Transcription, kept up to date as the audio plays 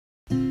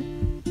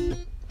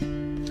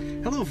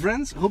Hello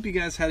friends, hope you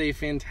guys had a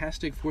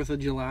fantastic 4th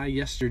of July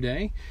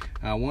yesterday.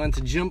 I wanted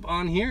to jump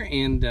on here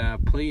and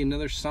play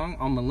another song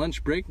on my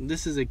lunch break.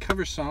 This is a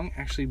cover song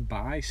actually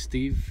by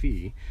Steve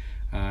Fee.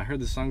 I heard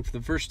the song for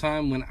the first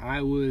time when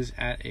I was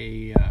at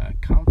a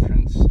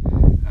conference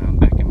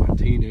back in my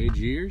teenage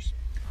years,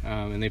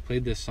 and they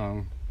played this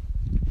song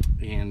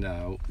and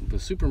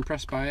was super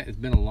impressed by it. It's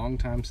been a long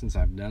time since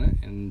I've done it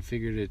and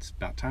figured it's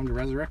about time to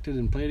resurrect it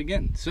and play it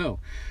again. So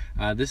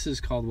this is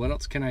called What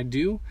Else Can I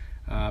Do?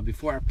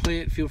 Before I play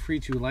it, feel free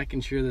to like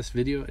and share this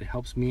video. It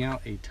helps me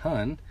out a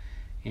ton.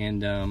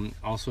 And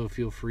also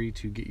feel free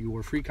to get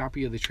your free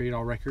copy of the Trade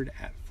All record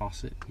at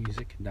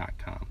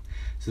fawcettmusic.com.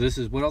 So this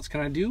is What Else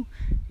Can I Do?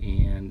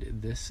 And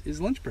this is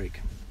Lunch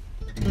Break.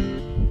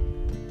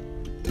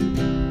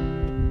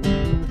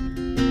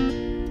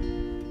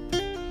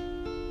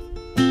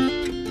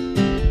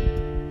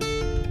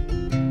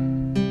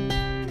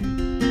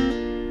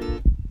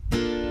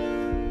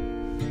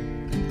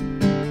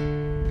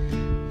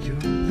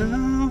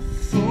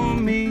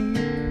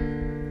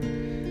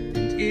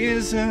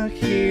 Is a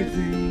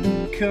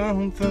healing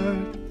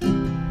comfort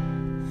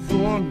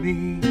for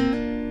me.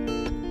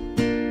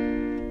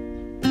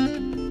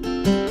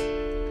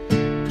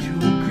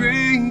 Your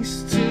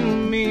grace to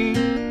me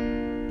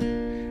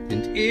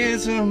and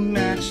is a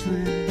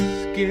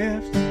matchless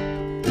gift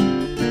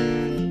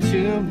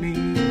to me.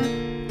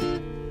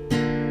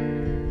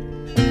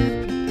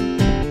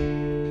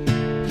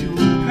 Your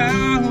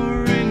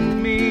power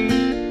in me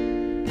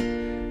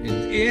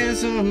and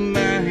is a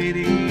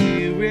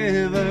mighty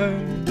river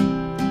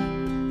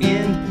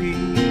in me.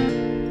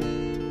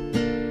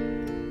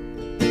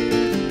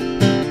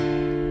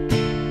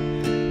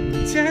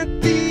 But at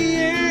the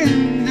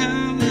end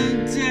of the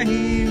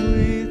day,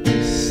 with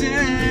the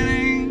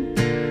setting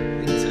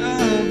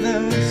of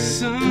the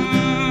sun,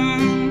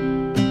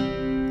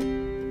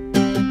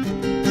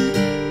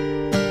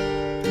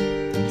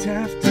 and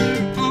after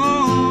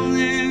all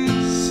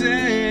is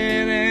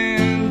said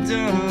and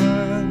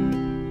done,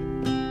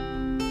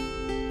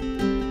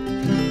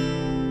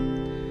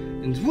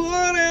 and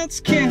what else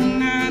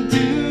can I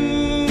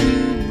do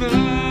but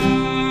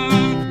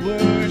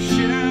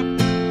worship?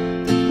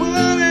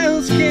 What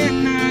else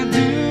can I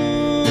do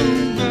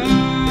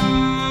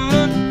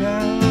but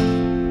bow?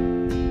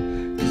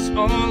 'Cause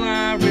all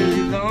I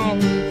really long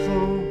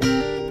for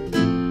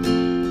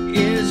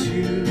is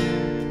you,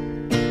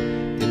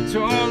 and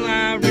all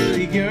I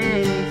really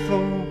yearn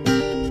for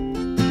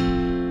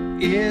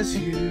is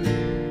you.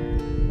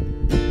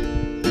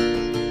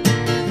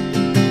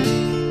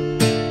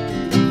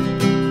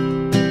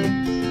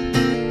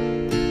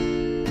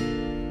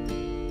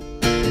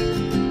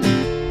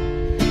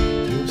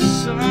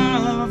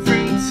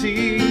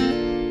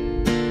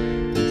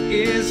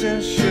 Is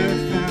a sure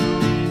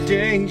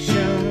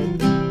foundation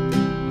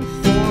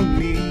for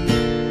me.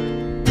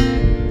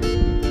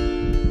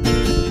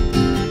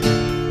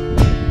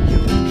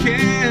 Your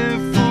care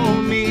for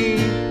me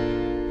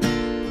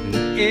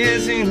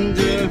is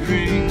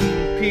enduring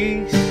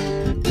peace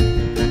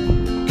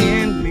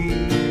in me.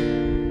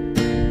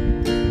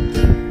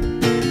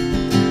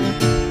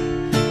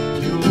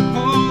 Your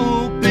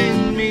hope in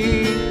me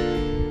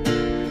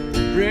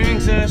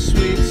brings a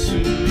sweet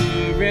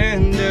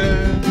surrender.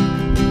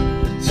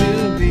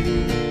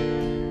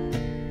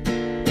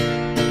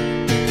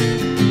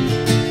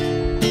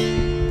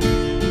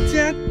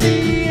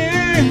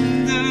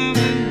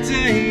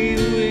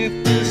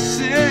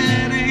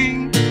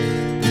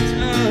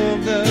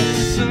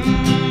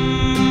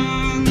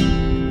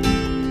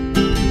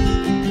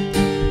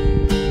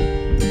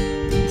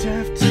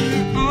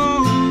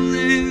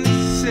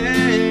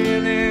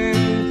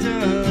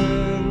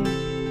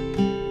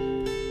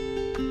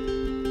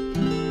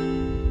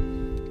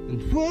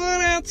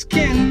 What else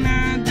can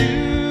I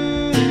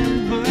do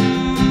but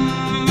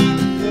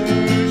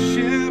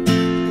worship?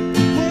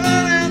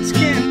 What else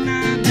can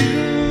I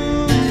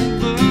do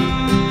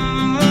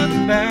but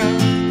bow?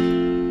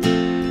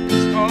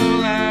 'Cause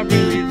all I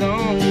really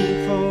long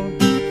for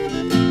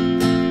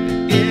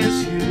is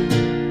you,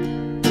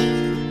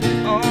 and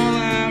all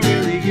I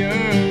really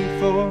yearn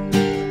for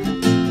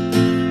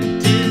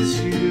is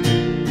you.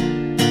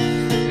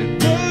 And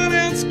what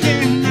else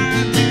can I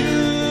do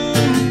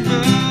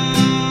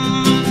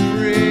but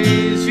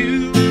praise you,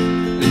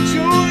 and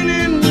join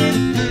in with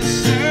the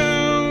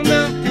sound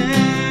of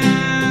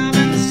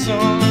heaven's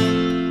song?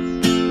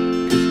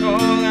 'Cause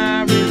all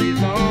I really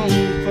long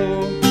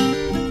for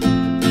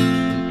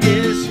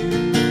is you,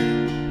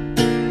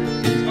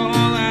 and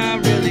all I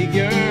really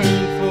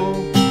yearn for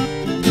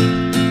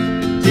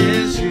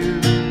is you.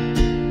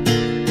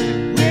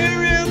 And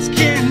where else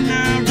can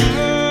I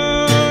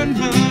run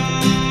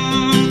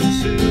but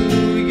to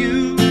you?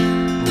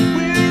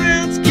 Where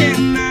else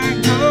can I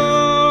go,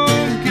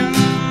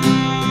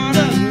 God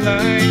of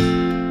light?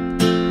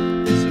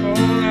 'Cause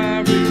all I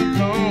really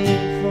long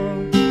for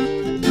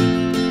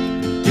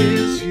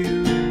is you,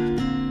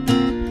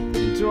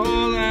 and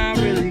all I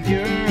really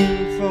yearn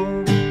for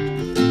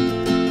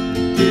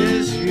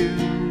is you,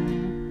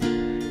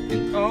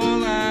 and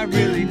all I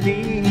really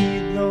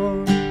need,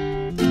 Lord,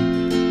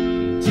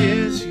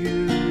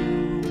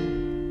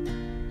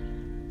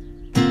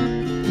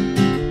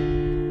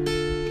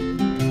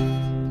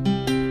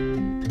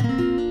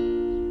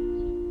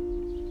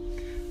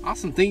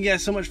 Awesome. Thank you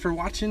guys so much for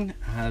watching.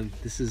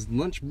 This is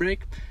Lunch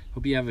Break.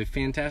 Hope you have a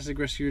fantastic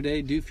rest of your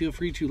day. Do feel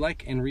free to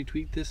like and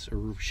retweet this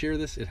or share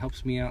this. It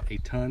helps me out a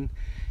ton.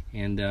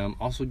 And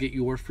also get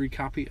your free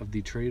copy of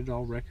the Trade It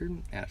All record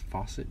at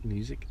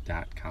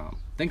fawcettmusic.com.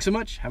 Thanks so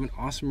much. Have an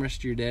awesome rest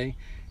of your day,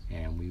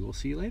 and we will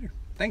see you later.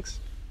 Thanks.